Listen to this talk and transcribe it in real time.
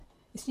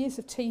It's years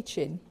of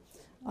teaching.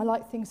 I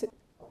like things that...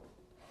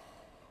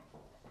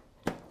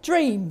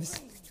 Dreams.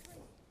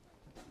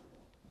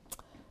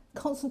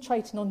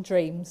 Concentrating on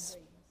dreams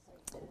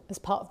as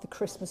part of the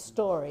Christmas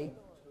story.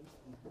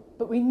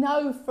 But we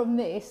know from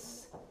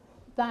this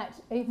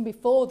that even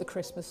before the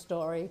Christmas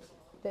story,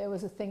 there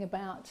was a thing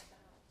about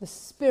the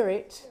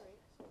Spirit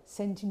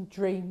sending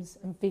dreams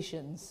and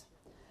visions.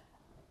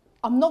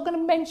 I'm not going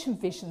to mention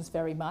visions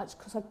very much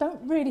because I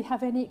don't really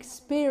have any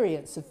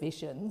experience of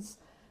visions.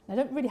 I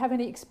don't really have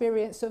any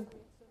experience of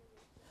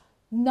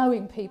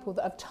knowing people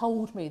that have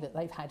told me that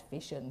they've had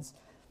visions.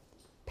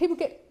 People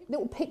get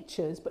little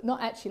pictures, but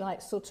not actually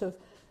like sort of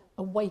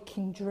a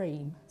waking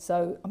dream.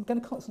 So I'm going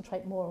to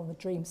concentrate more on the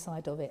dream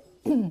side of it.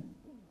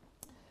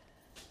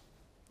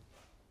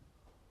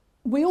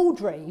 We all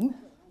dream,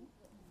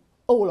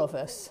 all of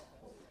us,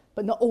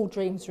 but not all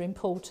dreams are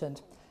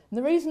important. And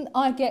the reason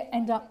I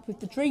end up with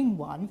the dream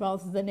one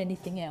rather than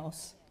anything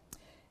else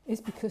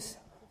is because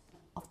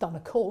I've done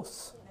a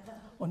course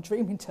on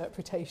dream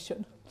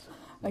interpretation.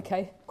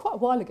 Okay, quite a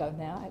while ago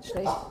now,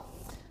 actually.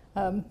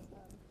 And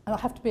I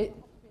have to be,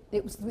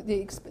 that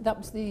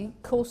was the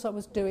course I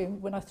was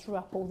doing when I threw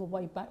up all the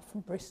way back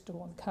from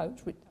Bristol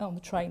on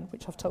the train,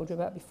 which I've told you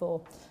about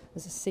before,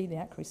 as a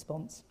celiac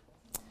response.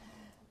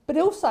 But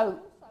also,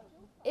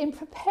 in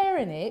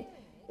preparing it,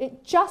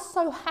 it just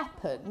so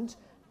happened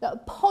that a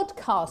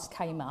podcast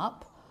came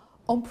up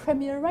on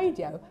Premier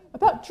Radio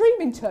about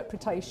dream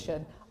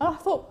interpretation. And I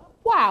thought,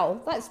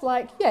 wow, that's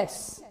like,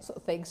 yes, sort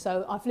of thing.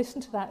 So I've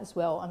listened to that as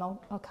well, and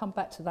I'll come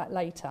back to that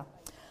later.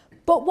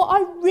 But what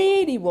I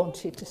really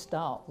wanted to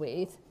start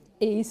with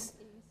is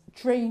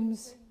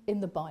dreams in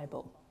the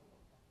Bible.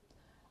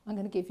 I'm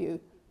going to give you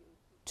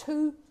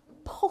 2,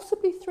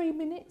 possibly 3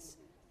 minutes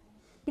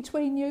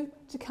between you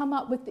to come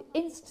up with the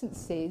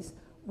instances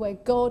where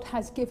God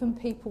has given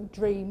people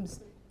dreams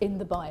in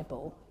the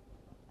Bible.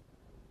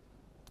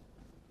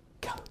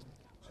 Go.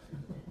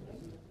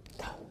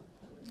 Go.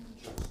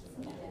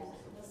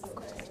 I've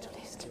got a little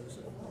list.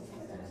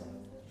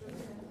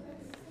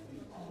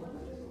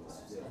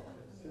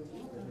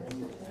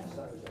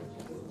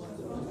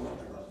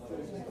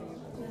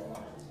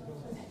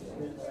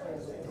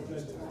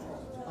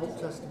 Old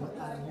Testament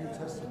and New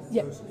Testament.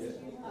 Yeah.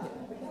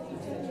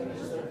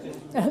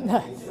 No.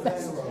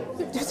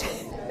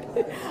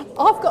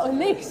 I've got a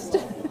list.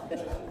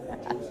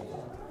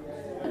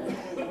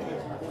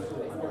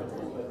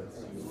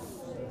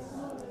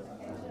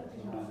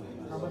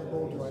 How many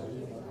more do I do?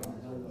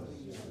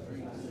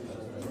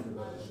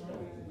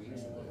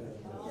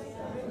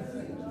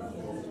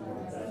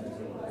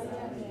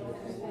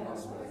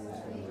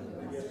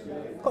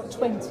 I've got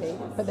 20,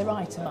 but they're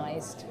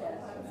itemised.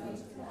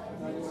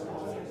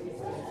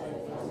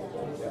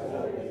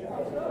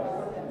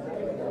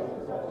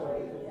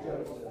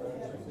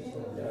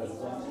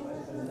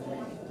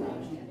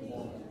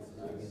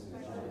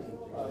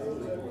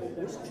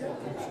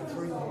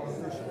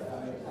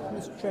 It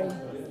was a dream.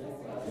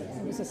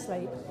 He was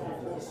asleep.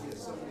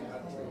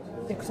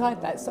 Because I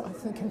had that, so I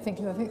think,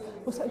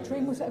 was that a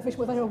dream? Was that a vision?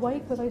 Were they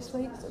awake? Were they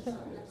asleep? Sort of thing.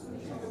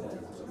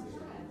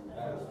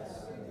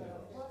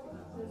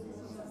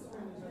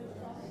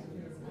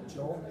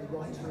 John, the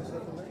writer of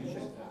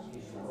Revelation.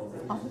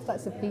 I think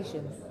that's a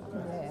vision.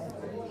 Yeah.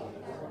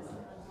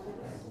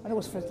 And it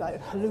was for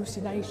like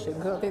hallucination,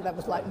 because I think that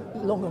was like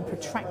long and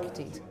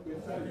protracted.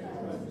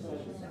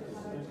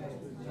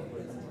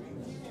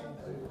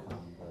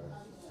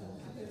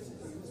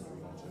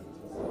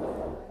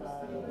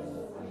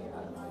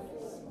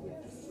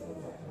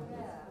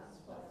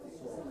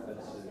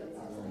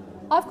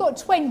 I've got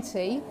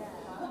 20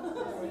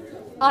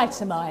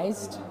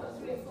 itemised.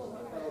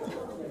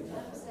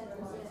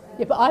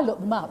 Yeah, but I looked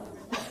them up.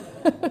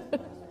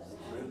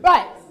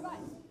 Right.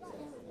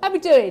 How are we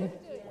doing?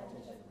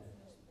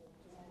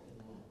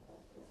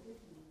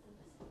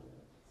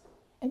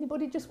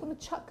 Anybody just want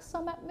to chuck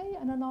some at me,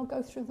 and then I'll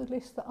go through the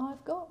list that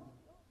I've got?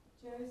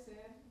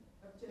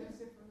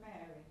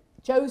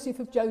 Joseph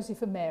of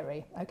Joseph and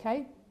Mary,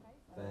 okay?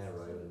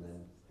 Pharaoh and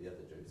then the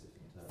other Joseph.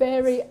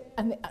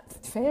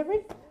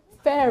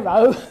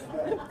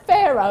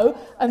 Pharaoh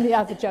and the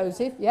other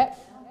Joseph, yeah.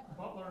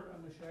 Butler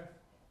and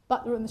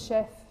the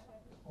chef.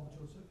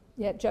 Joseph.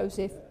 Yeah,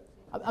 Joseph.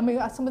 I mean,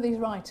 some of these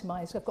are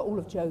itemised. I've got all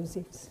of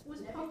Joseph's.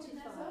 Was it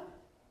Potiphar?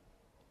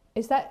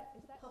 Is that?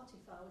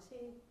 Potiphar, was he?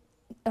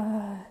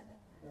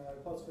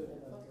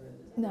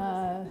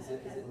 No. Is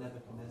it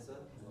Nebuchadnezzar?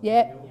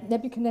 Yeah,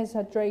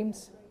 Nebuchadnezzar had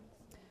dreams.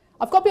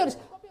 I've got to be honest,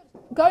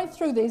 going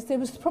through these, there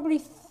was probably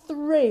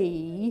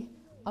 3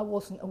 I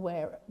wasn't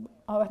aware,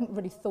 I hadn't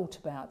really thought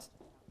about.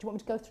 Do you want me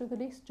to go through the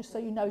list, just so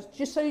you know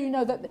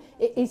that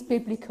it is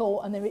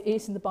biblical and there it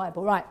is in the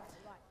Bible? Right.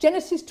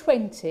 Genesis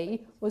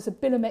 20 was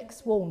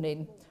Abimelech's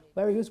warning,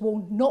 where he was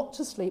warned not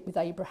to sleep with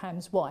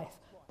Abraham's wife.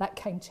 That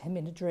came to him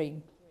in a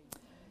dream.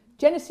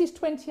 Genesis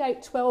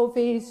 28:12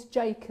 is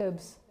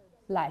Jacob's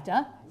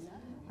ladder.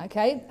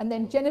 Okay, and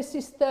then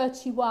Genesis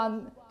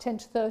 31:10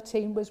 to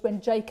 13 was when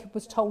Jacob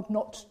was told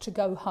not to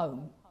go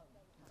home.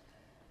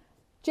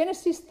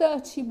 Genesis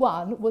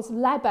 31 was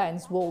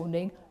Laban's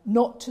warning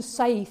not to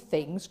say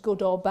things,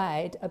 good or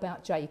bad,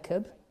 about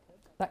Jacob.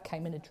 That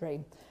came in a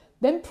dream.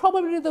 Then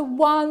probably the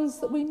ones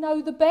that we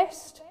know the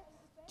best.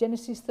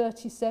 Genesis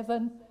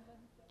 37,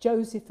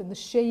 Joseph and the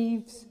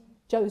sheaves,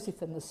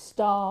 Joseph and the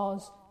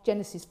stars.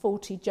 Genesis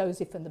 40,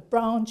 Joseph and the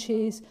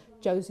branches,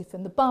 Joseph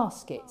and the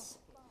baskets.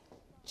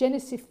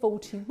 Genesis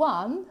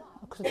 41,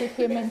 because I did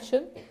hear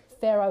mention,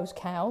 Pharaoh's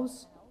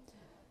cows.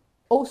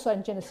 Also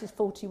in Genesis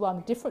 41,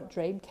 a different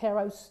dream,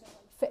 I'm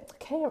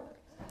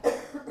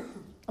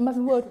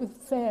having a word with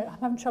Pharaoh. I'm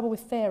having trouble with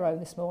Pharaoh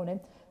this morning.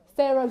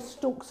 Pharaoh's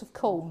stalks of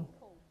corn.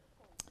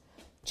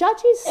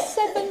 Judges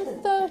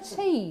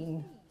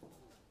 7:13.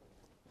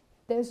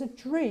 There's a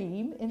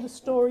dream in the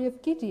story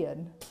of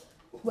Gideon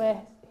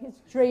where his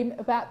dream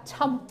about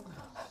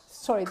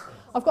sorry,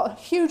 I've got a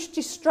huge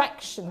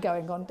distraction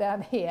going on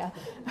down here.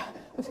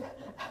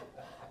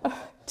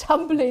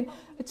 tumbling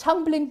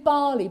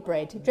barley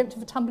bread. He dreamt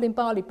of a tumbling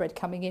barley bread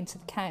coming into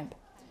the camp.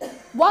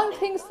 1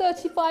 Kings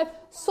 35,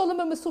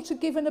 Solomon was sort of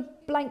given a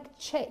blank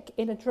cheque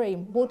in a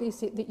dream. What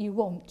is it that you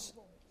want?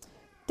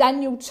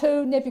 Daniel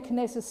 2,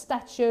 Nebuchadnezzar's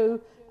statue,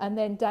 and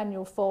then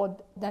Daniel 4,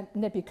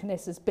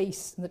 Nebuchadnezzar's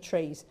beasts and the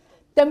trees.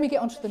 Then we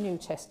get onto the New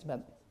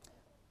Testament.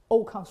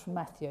 All comes from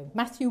Matthew.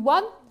 Matthew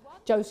 1,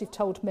 Joseph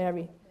told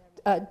Mary,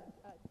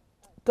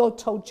 God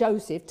told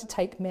Joseph to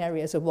take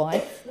Mary as a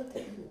wife.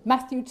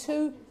 Matthew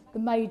 2, the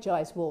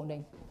Magi's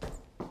warning.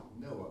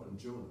 Noah and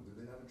Jonah, did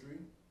they have a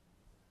dream?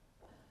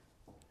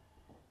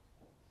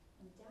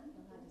 And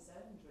Daniel had his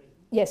own dream.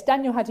 Yes,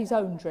 Daniel had his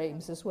own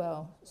dreams as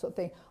well, sort of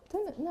thing. I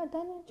don't know,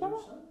 Daniel, Jonah,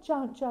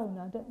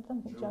 I don't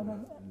think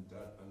Jonah. And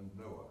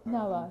Noah.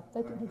 Noah,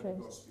 they didn't have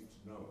dreams. God speak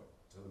to Noah,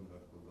 tell him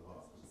that with the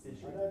heart.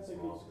 I don't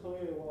think it's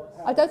clear what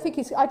happened.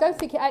 I don't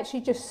think it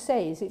actually just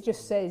says. It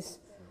just says.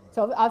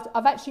 So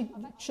I've actually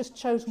just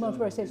chosen one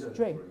where it says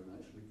dream.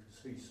 Actually,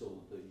 because he saw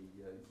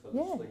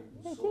Yeah, fell asleep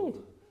and he saw did.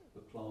 the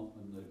plant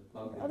and the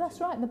bug. Oh, that's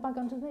right, and the bug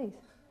underneath.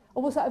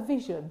 Or was that a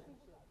vision?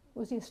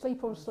 Was he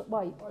asleep or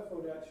awake? I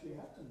thought it actually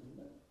happened,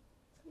 didn't it?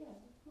 Yeah,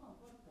 the plant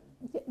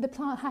happened. Yeah, the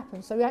plant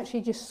happened, so he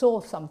actually just saw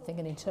something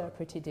and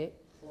interpreted it.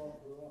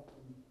 Plant grew up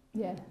and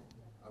Yeah,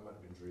 I might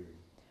have been dreaming.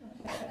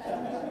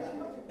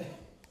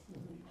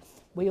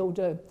 we all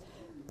do.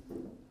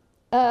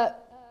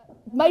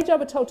 Magi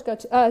were told to go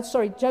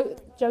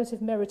to, Joseph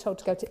and Mary were told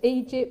to go to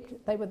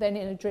Egypt. They were then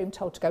in a dream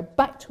told to go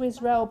back to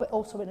Israel, but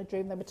also in a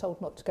dream they were told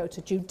not to go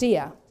to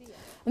Judea.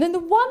 And then the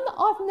one that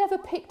I've never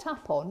picked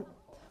up on,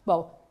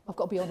 well, I've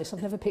got to be honest,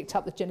 I've never picked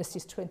up the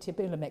Genesis 20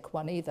 Abimelech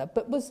one either,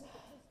 but was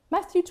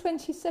Matthew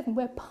 27,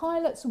 where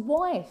Pilate's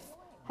wife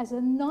has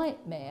a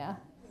nightmare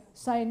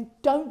saying,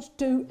 don't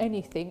do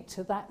anything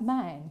to that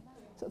man,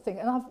 sort of thing.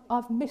 And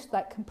I've missed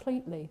that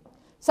completely.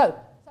 So,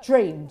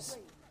 dreams.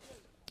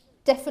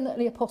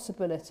 Definitely a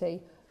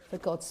possibility for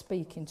God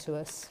speaking to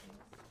us.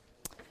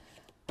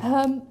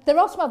 There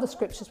are some other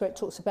scriptures where it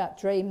talks about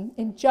dream.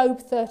 In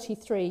Job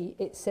 33,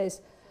 it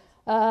says,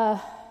 in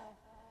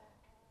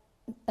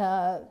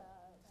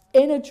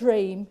a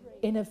dream,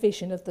 in a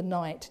vision of the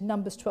night.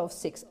 Numbers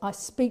 12:6, I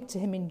speak to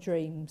him in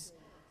dreams.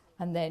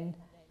 And then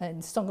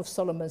in Song of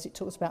Solomon, it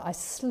talks about, I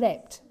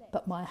slept,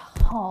 but my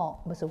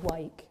heart was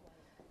awake,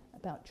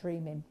 about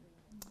dreaming.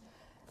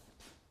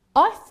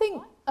 I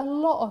think a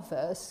lot of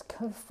us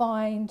can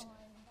find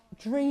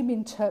dream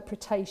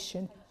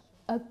interpretation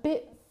a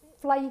bit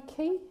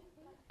flaky,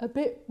 a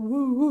bit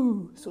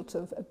woo-woo, sort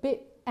of, a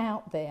bit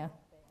out there.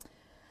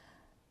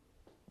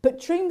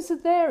 But dreams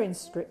are there in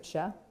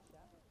Scripture,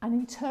 and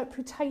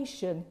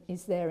interpretation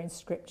is there in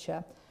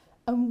Scripture.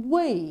 And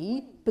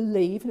we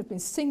believe and have been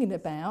singing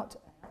about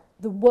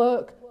the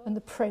work and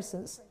the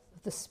presence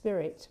of the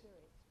Spirit.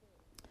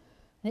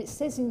 And it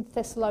says in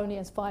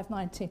Thessalonians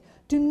 5:19,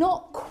 do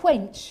not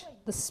quench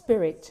the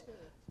Spirit.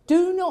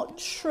 Do not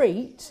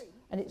treat,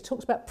 and it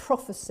talks about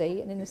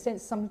prophecy, and in a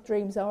sense some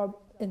dreams are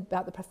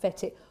about the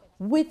prophetic,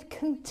 with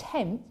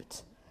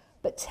contempt,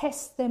 but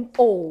test them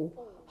all.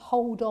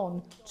 Hold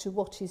on to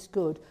what is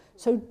good.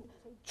 So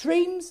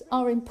dreams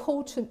are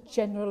important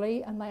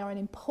generally, and they are an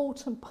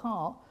important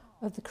part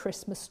of the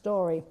Christmas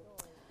story.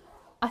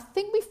 I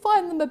think we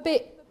find them a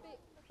bit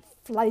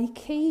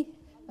flaky,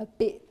 a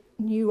bit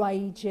new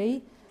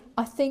agey.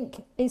 I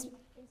think is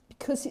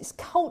because it's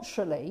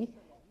culturally,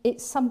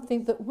 it's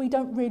something that we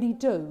don't really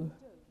do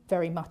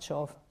very much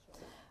of.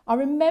 I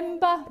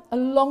remember a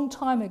long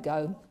time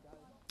ago,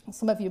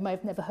 some of you may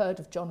have never heard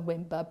of John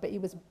Wimber, but he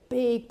was a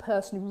big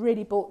person who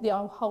really brought the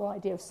whole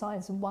idea of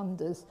signs and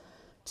wonders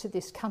to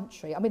this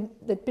country. I mean,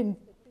 there'd been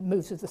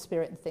moves of the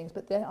Spirit and things,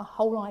 but the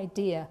whole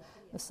idea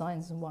of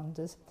signs and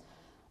wonders.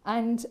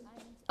 And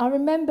I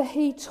remember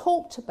he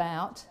talked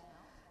about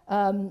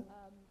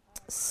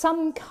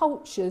some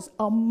cultures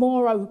are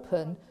more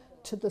open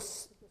to the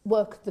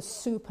work of the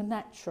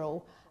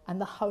supernatural and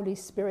the Holy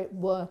Spirit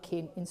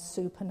working in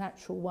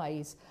supernatural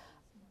ways.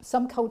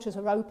 Some cultures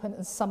are open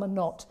and some are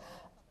not.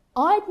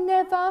 I'd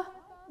never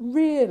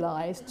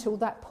realised till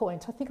that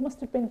point, I think it must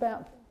have been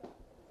about,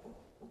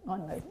 I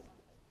don't know,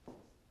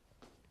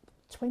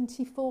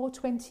 24,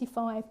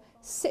 25,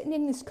 sitting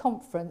in this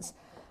conference,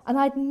 and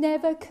I'd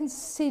never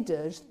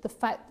considered the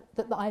fact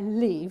that I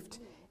lived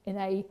in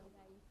a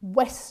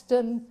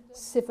Western,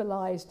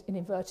 civilised, in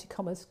inverted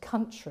commas,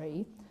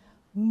 country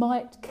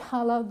might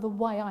colour the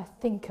way I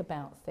think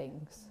about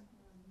things.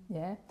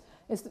 Yeah,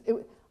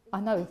 I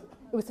know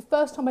it was the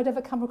first time I'd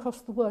ever come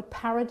across the word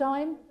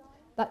paradigm.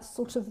 That's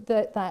sort of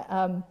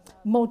that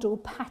model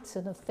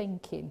pattern of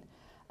thinking,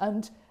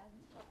 and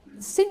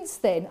since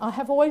then I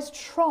have always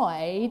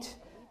tried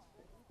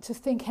to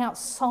think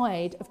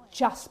outside of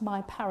just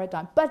my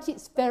paradigm, but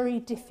it's very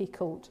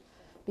difficult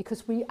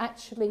because we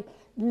actually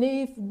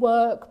live,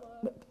 work,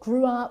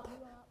 grew up,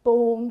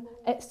 born,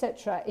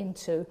 etc.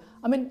 into.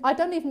 I mean, I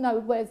don't even know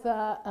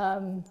whether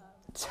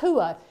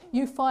Tua,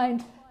 you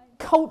find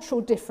cultural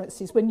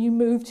differences when you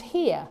moved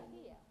here.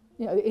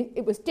 You know,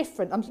 it was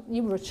different.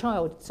 You were a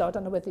child, so I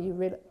don't know whether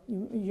you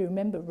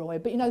remember, Roy.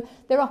 But you know,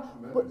 there are.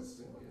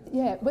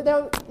 But there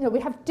are, you know,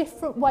 we have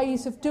different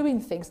ways of doing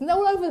things, and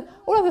all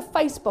over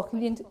Facebook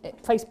and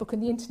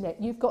the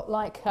internet, you've got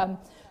like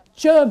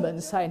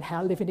Germans saying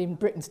how living in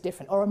Britain's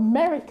different, or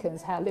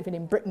Americans how living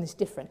in Britain is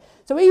different.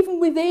 So even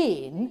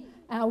within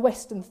our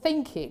Western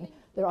thinking,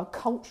 there are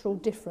cultural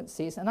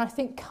differences, and I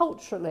think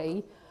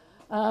culturally,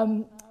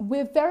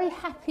 we're very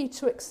happy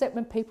to accept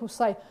when people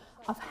say,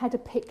 "I've had a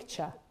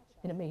picture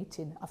in a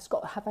meeting.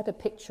 Have had a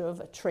picture of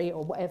a tree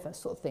or whatever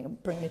sort of thing,"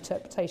 and bring an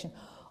interpretation.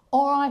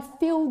 Or I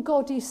feel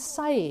God is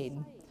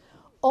saying,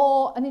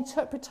 or an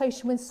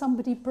interpretation when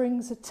somebody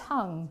brings a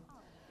tongue.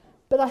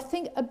 But I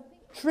think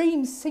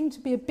dreams seem to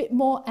be a bit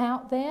more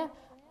out there.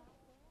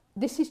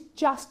 This is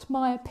just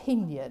my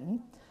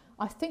opinion.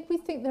 I think we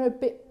think they're a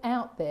bit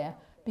out there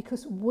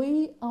because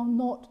we are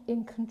not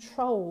in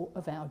control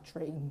of our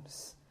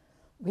dreams.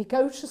 We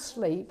go to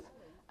sleep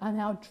and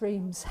our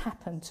dreams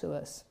happen to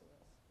us.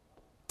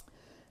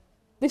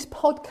 This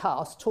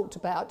podcast talked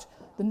about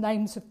the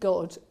names of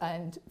God,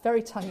 and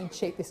very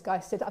tongue-in-cheek, this guy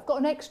said, "I've got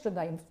an extra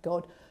name for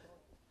God,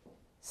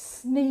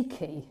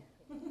 sneaky,"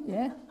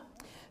 yeah?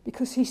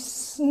 Because he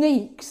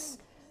sneaks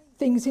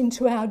things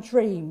into our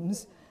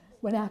dreams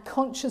when our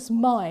conscious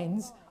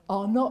minds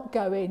are not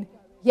going,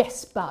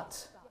 "Yes,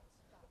 but,"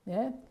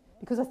 yeah?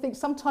 Because I think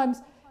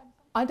sometimes,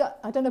 I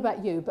don't know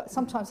about you, but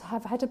sometimes I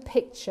have had a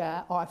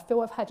picture or I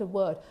feel I've had a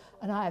word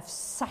and I have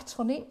sat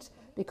on it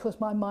because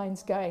my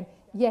mind's going,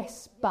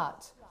 "Yes,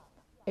 but."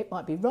 It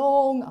might be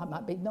wrong, I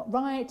might be not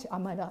right, I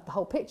might not have the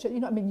whole picture, you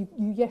know what I mean?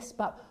 You yes,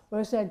 but.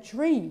 Whereas our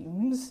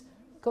dreams,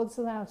 God's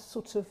allowed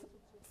sort of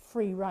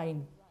free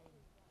rein.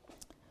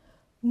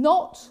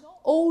 Not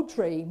all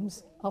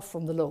dreams are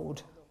from the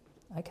Lord,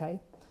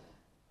 okay?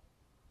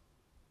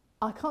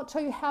 I can't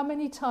tell you how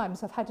many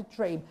times I've had a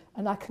dream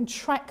and I can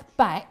track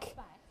back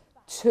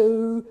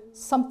to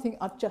something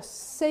I've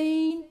just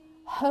seen,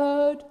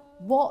 heard,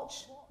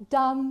 watched,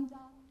 done,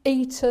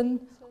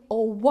 eaten,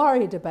 or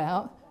worried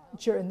about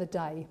during the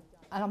day,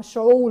 and I'm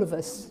sure all of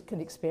us can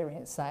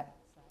experience that.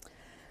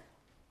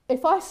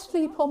 If I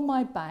sleep on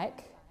my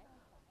back,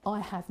 I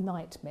have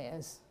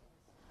nightmares.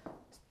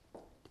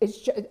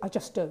 I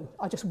just do.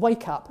 I just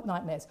wake up,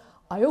 nightmares.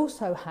 I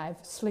also have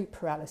sleep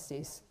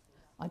paralysis.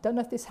 I don't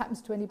know if this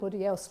happens to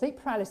anybody else.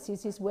 Sleep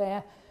paralysis is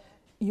where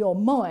your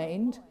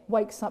mind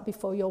wakes up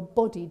before your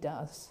body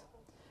does,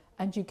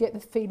 and you get the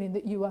feeling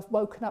that you have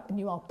woken up and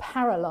you are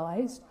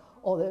paralysed,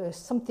 or there is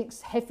something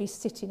heavy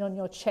sitting on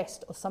your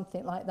chest or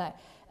something like that,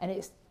 and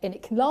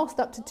it can last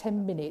up to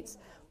 10 minutes.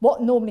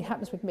 What normally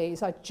happens with me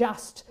is I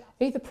just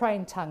either pray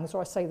in tongues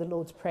or I say the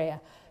Lord's Prayer,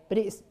 but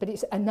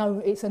it's a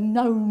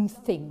known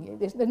thing.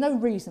 There's no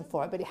reason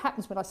for it, but it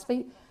happens when I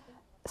sleep.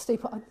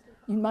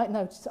 You might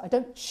notice I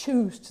don't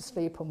choose to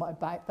sleep on my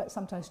back. That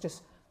sometimes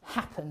just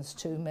happens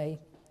to me.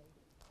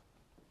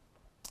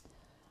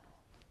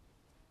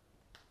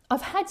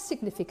 I've had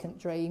significant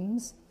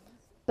dreams,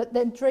 but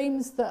they're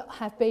dreams that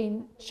have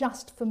been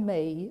just for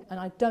me, and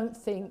I don't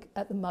think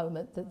at the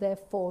moment that they're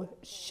for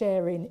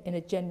sharing in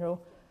a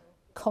general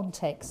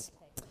context.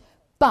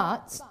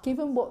 But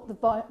given what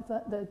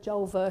the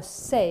Joel verse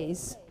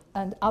says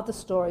and other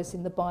stories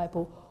in the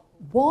Bible,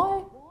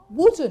 why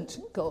wouldn't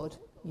God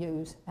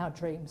use our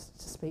dreams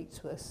to speak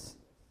to us?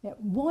 Yeah,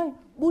 why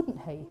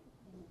wouldn't he?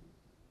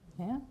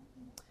 Yeah.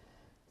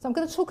 So I'm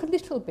going to talk a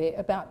little bit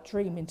about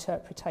dream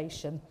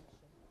interpretation.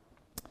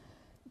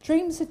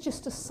 Dreams are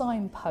just a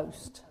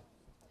signpost.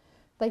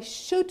 They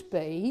should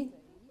be,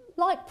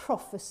 like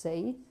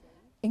prophecy,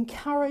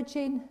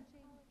 encouraging,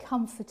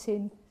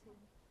 comforting,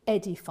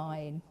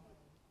 edifying.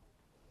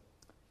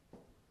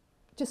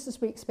 Just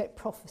as we expect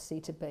prophecy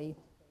to be.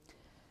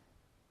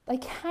 They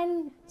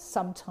can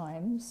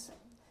sometimes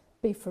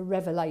be for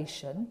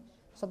revelation,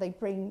 so they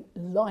bring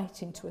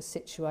light into a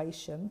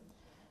situation.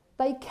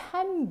 They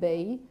can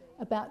be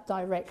about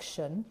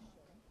direction.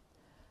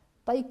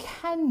 They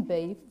can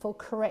be for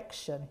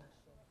correction,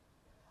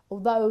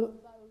 although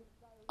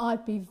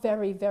I'd be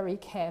very, very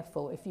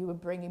careful if you were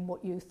bringing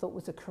what you thought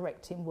was a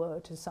correcting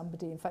word to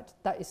somebody. In fact,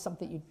 that is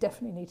something you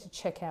definitely need to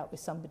check out with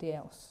somebody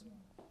else.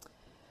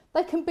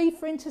 They can be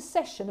for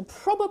intercession, and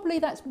probably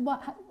that's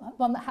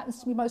one that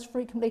happens to me most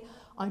frequently.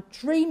 I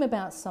dream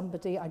about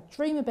somebody, I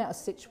dream about a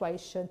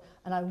situation,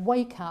 and I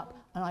wake up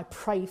and I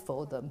pray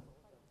for them.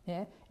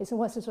 Yeah, it's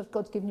almost as if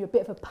God's giving you a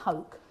bit of a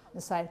poke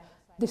and saying,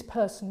 this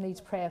person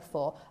needs prayer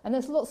for. And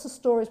there's lots of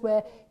stories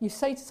where you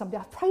say to somebody,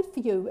 I prayed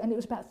for you, and it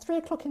was about 3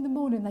 o'clock in the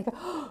morning, and they go,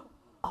 oh,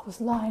 I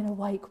was lying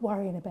awake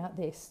worrying about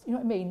this. You know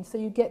what I mean? So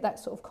you get that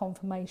sort of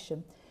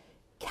confirmation.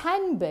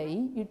 Can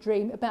be you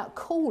dream about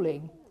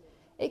calling.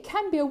 It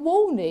can be a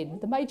warning.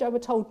 The Magi were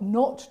told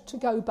not to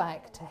go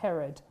back to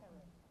Herod.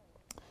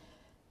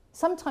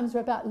 Sometimes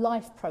they're about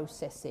life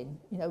processing.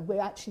 You know,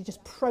 we're actually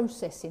just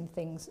processing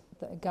things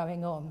that are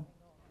going on.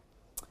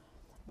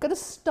 I'm going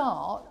to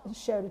start and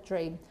share a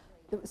dream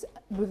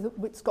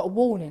it's got a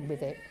warning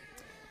with it.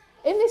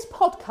 In this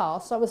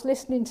podcast, I was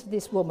listening to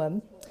this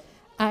woman,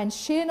 and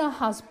she and her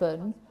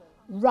husband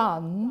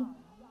run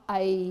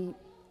a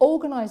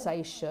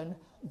organisation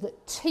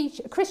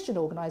a Christian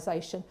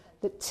organisation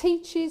that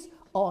teaches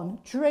on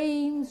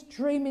dreams,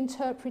 dream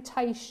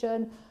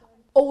interpretation,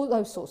 all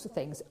those sorts of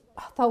things.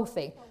 The whole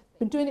thing.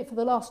 Been doing it for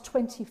the last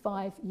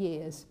 25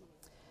 years.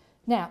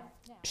 Now,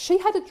 she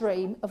had a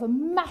dream of a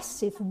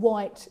massive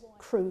white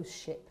cruise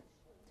ship.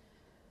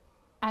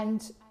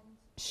 And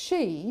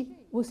she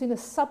was in a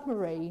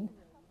submarine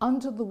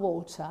under the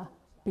water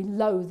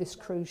below this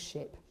cruise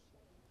ship.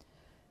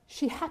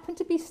 She happened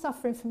to be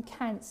suffering from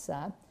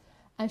cancer,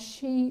 and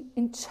she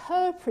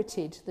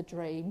interpreted the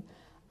dream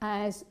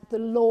as the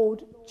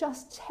Lord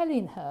just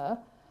telling her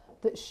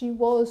that she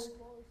was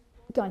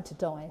going to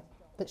die,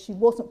 that she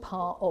wasn't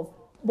part of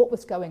what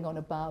was going on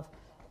above.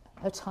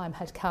 Her time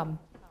had come.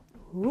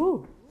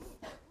 Ooh.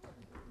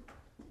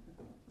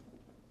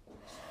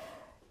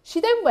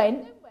 She then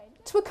went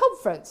to a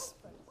conference,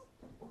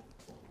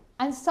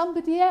 and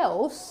somebody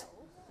else,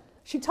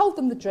 she told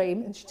them the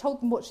dream and she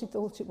told them what she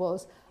thought it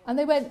was, and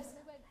they went,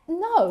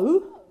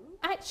 no,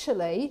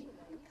 actually,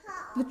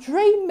 the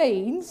dream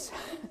means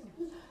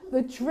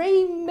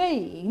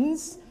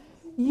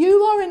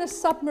you are in a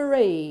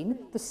submarine,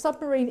 the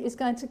submarine is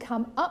going to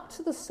come up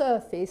to the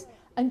surface,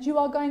 and you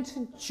are going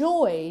to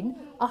join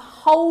a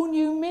whole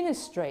new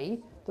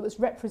ministry that was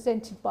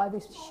represented by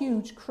this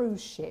huge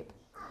cruise ship.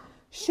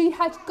 She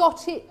had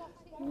got it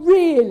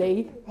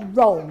really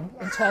wrong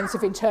in terms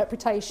of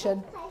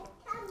interpretation.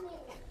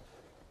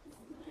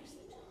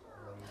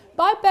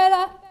 Bye,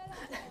 Bella.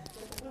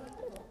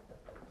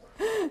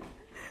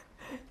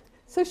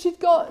 So she'd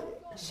got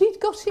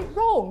it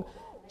wrong.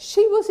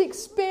 She was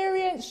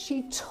experienced,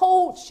 she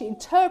taught, she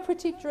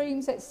interpreted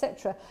dreams,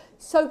 etc.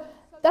 So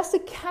that's a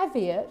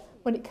caveat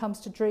when it comes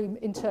to dream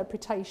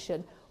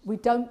interpretation. We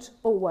don't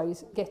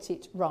always get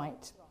it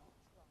right.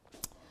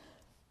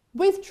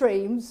 With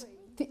dreams,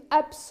 the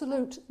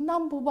absolute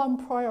number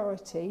one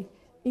priority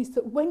is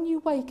that when you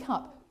wake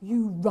up,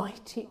 you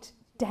write it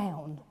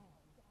down.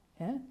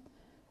 Yeah?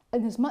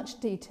 In as much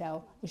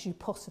detail as you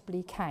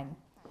possibly can.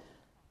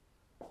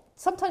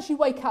 Sometimes you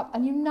wake up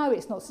and you know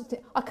it's not.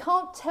 I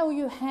can't tell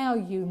you how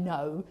you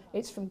know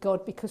it's from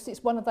God, because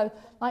it's one of those,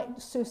 like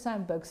Sue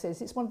Sandberg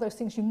says, it's one of those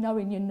things you know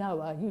in your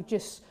knower. You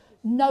just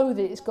know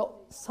that it's got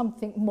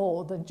something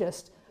more than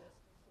just,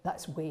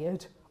 that's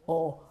weird,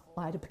 or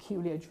I had a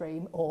peculiar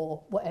dream,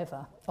 or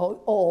whatever.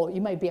 Or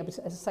you may be able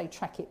to, as I say,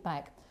 track it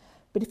back.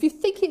 But if you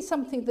think it's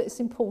something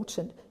that's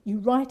important, you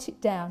write it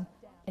down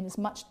in as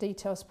much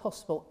detail as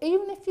possible.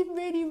 Even if you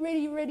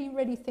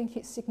really think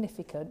it's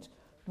significant,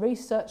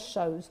 research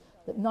shows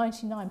that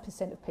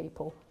 99% of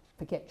people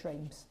forget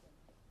dreams.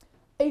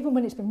 Even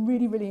when it's been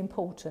really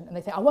important, and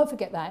they think, I won't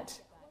forget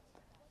that,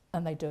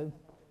 and they do.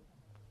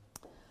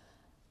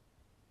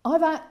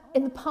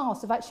 In the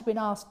past, I've actually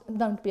been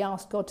known to be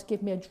asked God to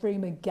give me a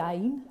dream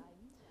again.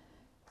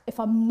 If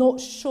I'm not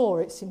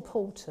sure it's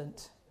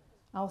important,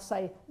 I'll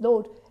say,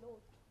 Lord,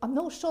 I'm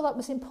not sure that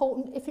was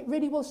important. If it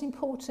really was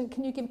important,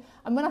 can you give...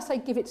 And when I say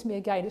give it to me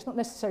again, it's not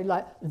necessarily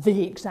like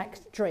the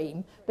exact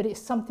dream, but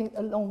it's something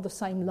along the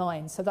same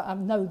line, so that I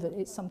know that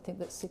it's something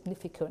that's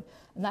significant,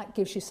 and that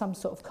gives you some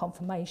sort of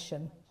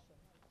confirmation.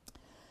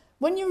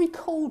 When you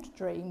record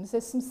dreams,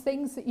 there's some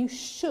things that you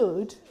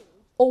should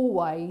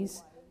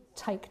always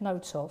take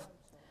note of.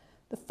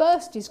 The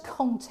first is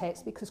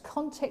context, because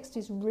context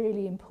is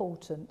really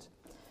important.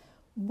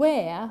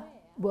 Where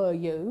were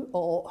you,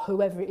 or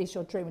whoever it is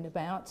you're dreaming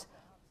about?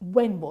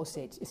 When was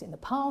it? Is it in the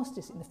past?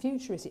 Is it in the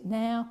future? Is it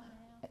now?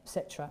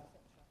 Etc.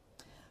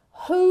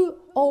 Who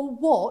or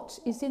what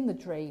is in the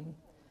dream?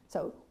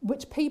 So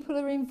which people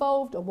are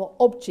involved, or what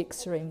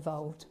objects are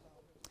involved?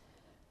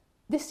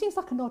 This seems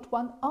like an odd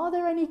one. Are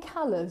there any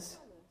colours?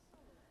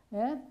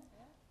 Yeah.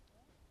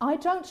 I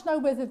don't know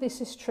whether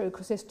this is true,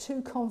 because there's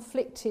two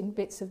conflicting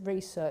bits of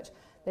research.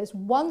 There's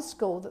one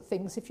school that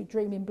thinks if you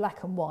dream in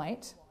black and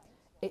white,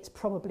 it's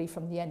probably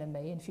from the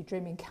enemy, and if you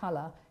dream in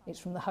colour, it's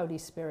from the Holy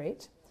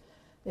Spirit.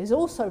 There's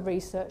also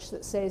research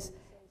that says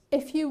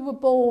if you were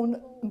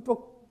born and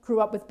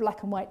grew up with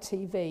black and white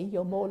TV,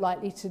 you're more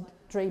likely to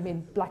dream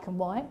in black and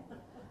white.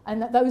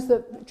 And that those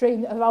that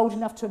dream are old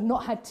enough to have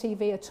not had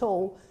TV at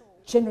all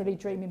generally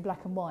dream in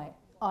black and white.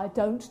 I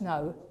don't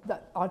know.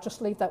 I'll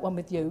just leave that one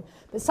with you.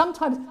 But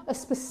sometimes a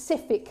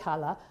specific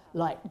colour,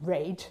 like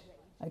red,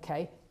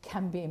 okay,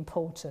 can be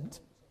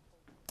important.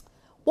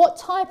 What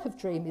type of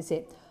dream is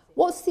it?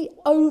 What's the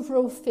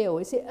overall feel?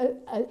 Is it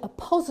a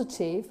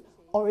positive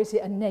or is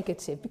it a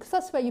negative? Because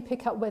that's where you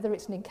pick up whether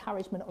it's an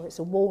encouragement or it's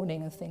a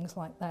warning and things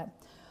like that.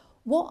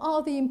 What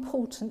are the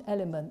important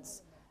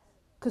elements?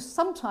 Because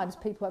sometimes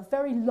people have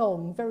very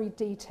long, very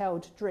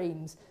detailed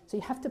dreams, so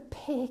you have to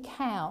pick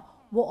out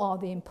what are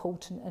the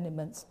important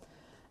elements.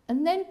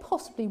 And then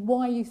possibly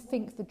why you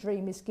think the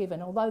dream is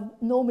given, although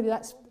normally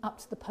that's up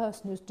to the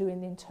person who's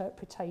doing the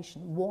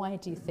interpretation. Why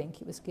do you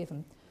think it was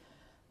given?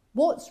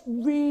 What's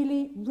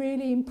really,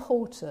 really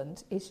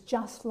important is,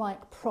 just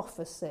like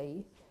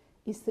prophecy,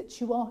 is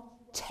that you are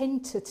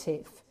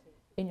tentative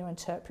in your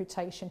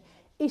interpretation,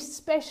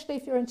 especially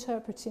if you're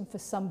interpreting for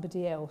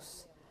somebody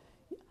else.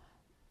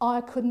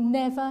 I could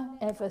never,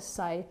 ever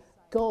say,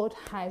 God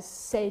has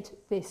said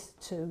this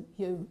to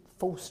you,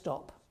 full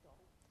stop.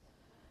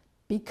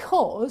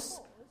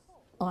 Because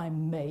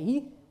I'm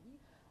me,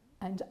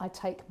 and I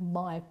take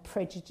my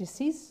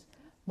prejudices,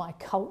 my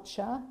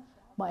culture,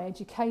 my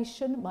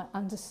education, my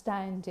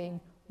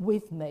understanding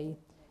with me.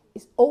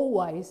 It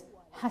always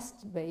has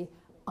to be,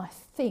 I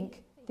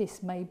think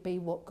this may be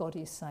what God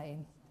is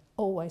saying.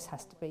 Always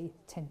has to be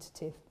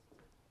tentative.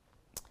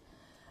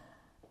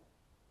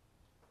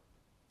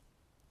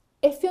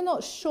 If you're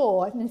not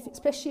sure, and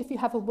especially if you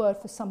have a word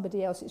for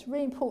somebody else, it's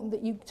really important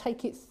that you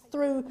take it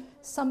through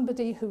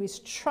somebody who is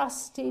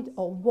trusted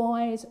or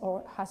wise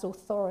or has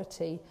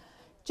authority.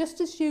 Just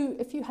as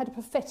if you had a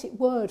prophetic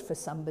word for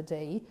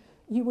somebody,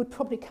 you would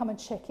probably come and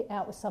check it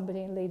out with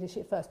somebody in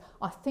leadership first.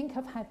 I think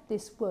I've had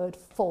this word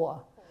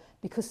for,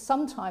 because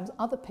sometimes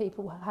other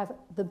people have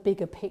the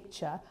bigger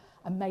picture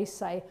and may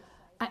say,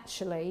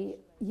 actually,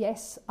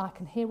 yes, I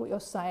can hear what you're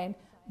saying.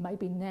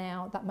 Maybe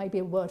now that may be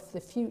a word for the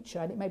future,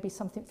 and it may be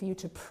something for you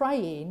to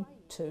pray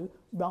into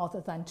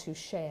rather than to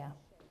share.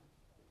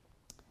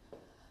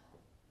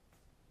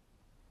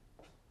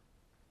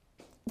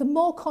 The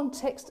more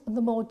context and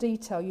the more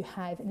detail you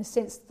have, in a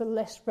sense, the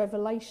less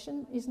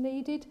revelation is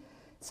needed.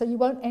 So you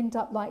won't end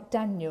up like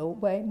Daniel,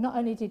 where not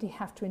only did he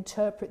have to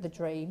interpret the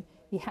dream,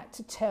 he had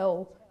to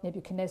tell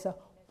Nebuchadnezzar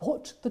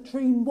what the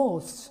dream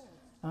was,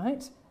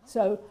 right?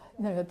 So,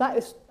 that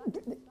is,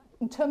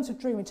 in terms of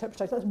dream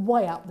interpretation, that's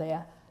way up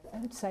there.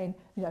 And saying,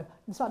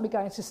 it's like me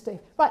going to Steve,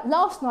 right,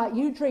 last night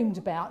you dreamed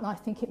about, and I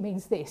think it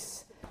means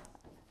this.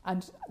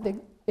 And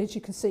as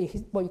you can see,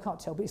 you can't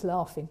tell, but he's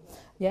laughing,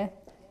 yeah?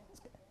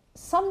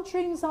 Some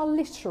dreams are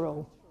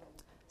literal,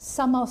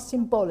 some are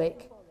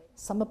symbolic,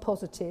 some are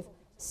positive,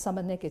 some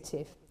are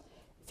negative.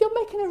 If you're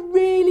making a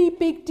really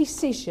big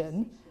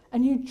decision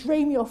and you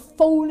dream you're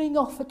falling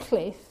off a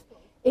cliff,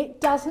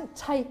 it doesn't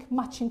take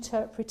much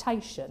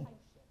interpretation,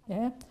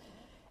 yeah?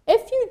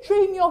 If you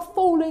dream you're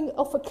falling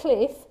off a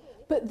cliff,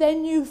 but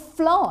then you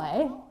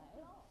fly,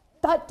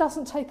 that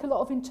doesn't take a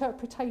lot of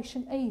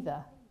interpretation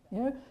either.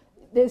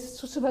 There's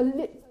sort of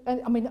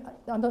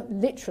I don't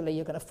literally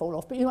you're going to fall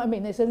off, but you know what I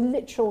mean? There's a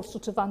literal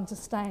sort of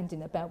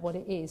understanding about what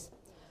it is.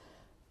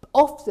 But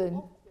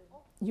often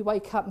you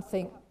wake up and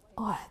think,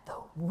 I had the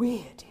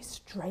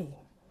weirdest dream.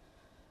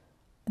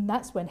 And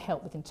that's when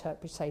help with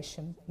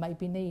interpretation may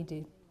be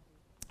needed.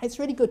 It's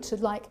really good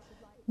to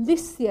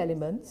list the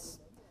elements,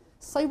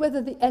 say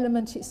whether the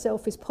element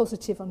itself is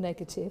positive or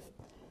negative,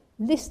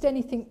 list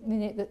anything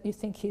in it that you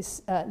think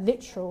is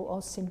literal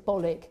or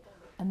symbolic,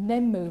 and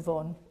then move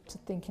on to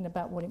thinking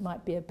about what it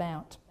might be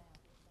about.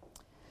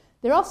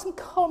 There are some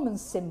common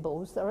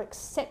symbols that are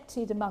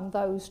accepted among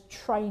those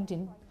trained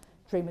in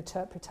dream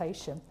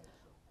interpretation.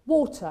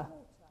 Water.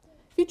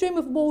 If you dream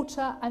of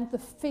water and the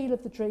feel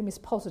of the dream is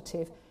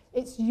positive,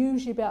 it's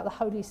usually about the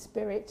Holy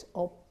Spirit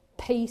or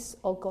peace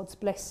or God's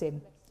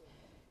blessing.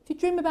 If you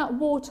dream about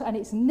water and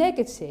it's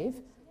negative,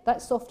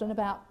 that's often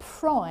about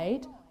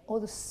pride or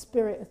the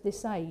spirit of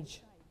this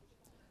age.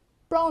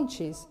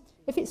 Branches.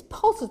 If it's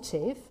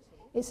positive,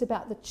 it's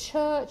about the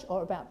church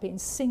or about being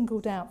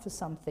singled out for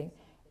something.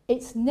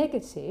 It's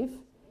negative,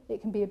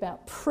 it can be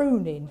about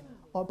pruning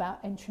or about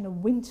entering a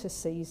winter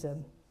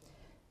season.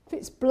 If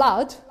it's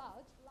blood,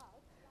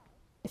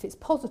 if it's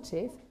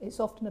positive, it's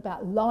often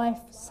about life,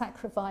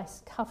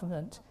 sacrifice,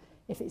 covenant.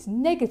 If it's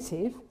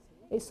negative,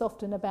 it's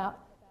often about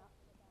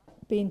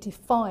being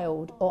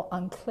defiled or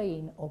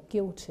unclean or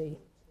guilty.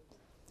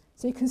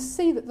 So you can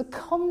see that the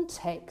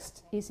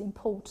context is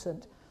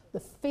important. The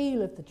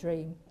feel of the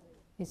dream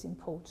is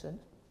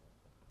important.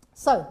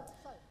 So,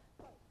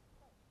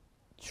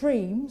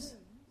 dreams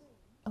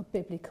are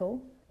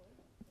biblical.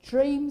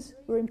 Dreams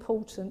were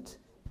important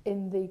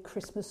in the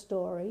Christmas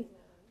story.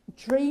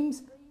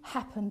 Dreams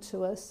happen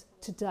to us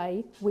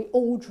today. We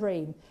all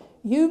dream.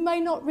 You may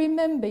not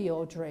remember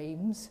your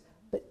dreams,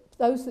 but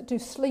those that do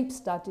sleep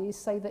studies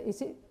say that,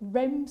 is it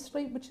REM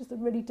sleep, which is the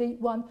really deep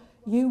one?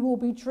 You will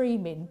be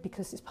dreaming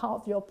because it's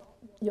part of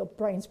your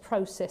brain's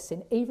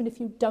processing, even if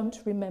you don't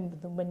remember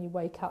them when you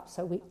wake up.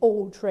 So we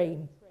all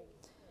dream.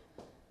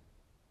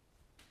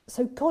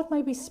 So God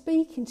may be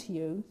speaking to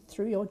you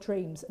through your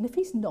dreams. And if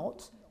he's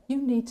not,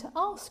 you need to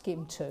ask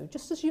him to.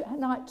 Just as you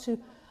like to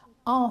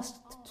ask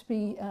to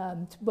be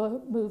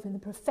move in the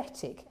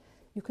prophetic,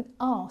 you can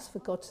ask for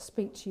God to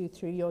speak to you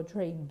through your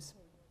dreams.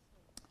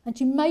 And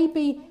you may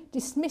be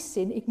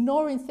dismissing,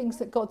 ignoring things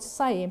that God's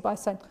saying by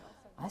saying,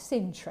 that's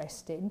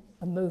interesting,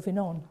 and moving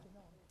on.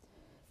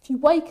 If you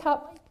wake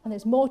up and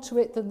there's more to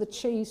it than the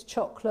cheese,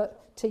 chocolate,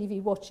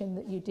 TV watching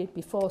that you did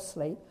before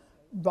sleep,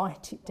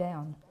 write it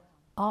down.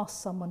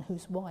 Ask someone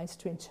who's wise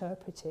to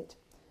interpret it.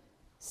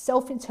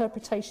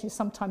 Self-interpretation is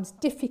sometimes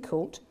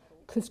difficult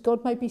because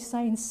God may be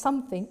saying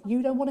something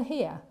you don't want to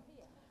hear,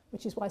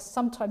 which is why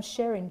sometimes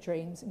sharing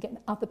dreams and getting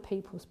other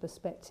people's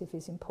perspective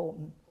is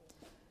important.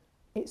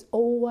 It's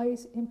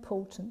always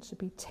important to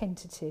be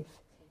tentative.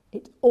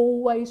 It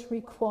always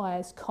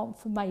requires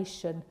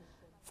confirmation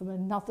from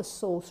another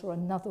source or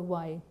another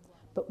way.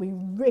 But we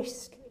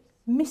risk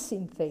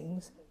missing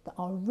things that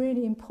are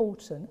really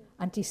important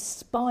and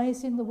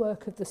despising the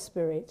work of the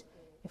Spirit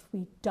if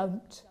we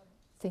don't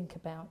think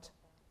about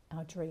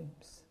our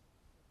dreams.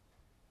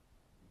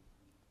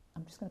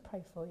 I'm just going to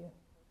pray for you.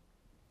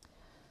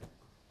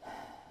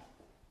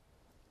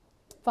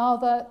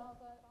 Father,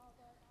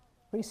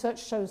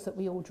 research shows that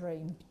we all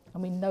dream,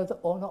 and we know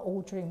that not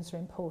all dreams are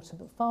important.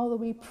 But Father,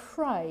 we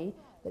pray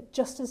that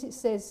just as it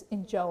says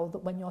in Joel,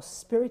 that when your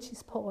Spirit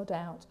is poured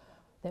out,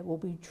 there will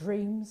be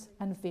dreams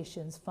and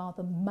visions.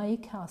 Father,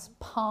 make us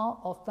part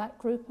of that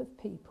group of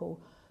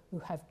people who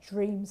have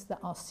dreams that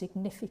are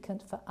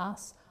significant for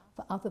us,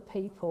 for other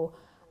people,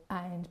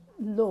 and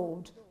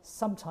Lord,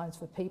 sometimes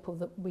for people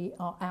that we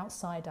are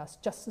outside us,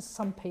 just as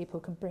some people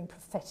can bring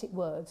prophetic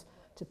words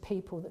to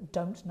people that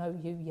don't know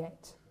you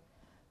yet.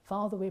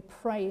 Father, we're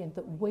praying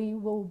that we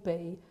will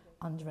be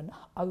under an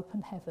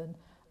open heaven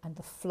and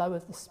the flow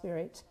of the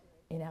Spirit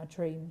in our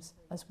dreams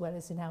as well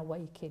as in our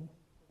waking.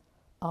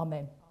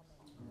 Amen.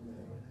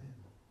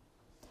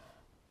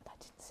 I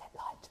didn't set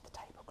light to the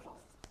tablecloth.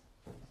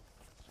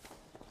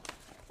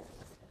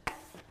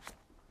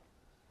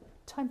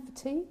 Time for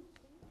tea.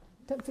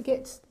 Don't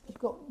forget, you've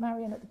got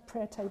Marion at the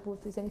prayer table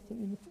if there's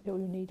anything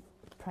you need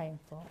praying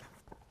for.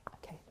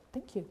 Okay,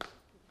 thank you.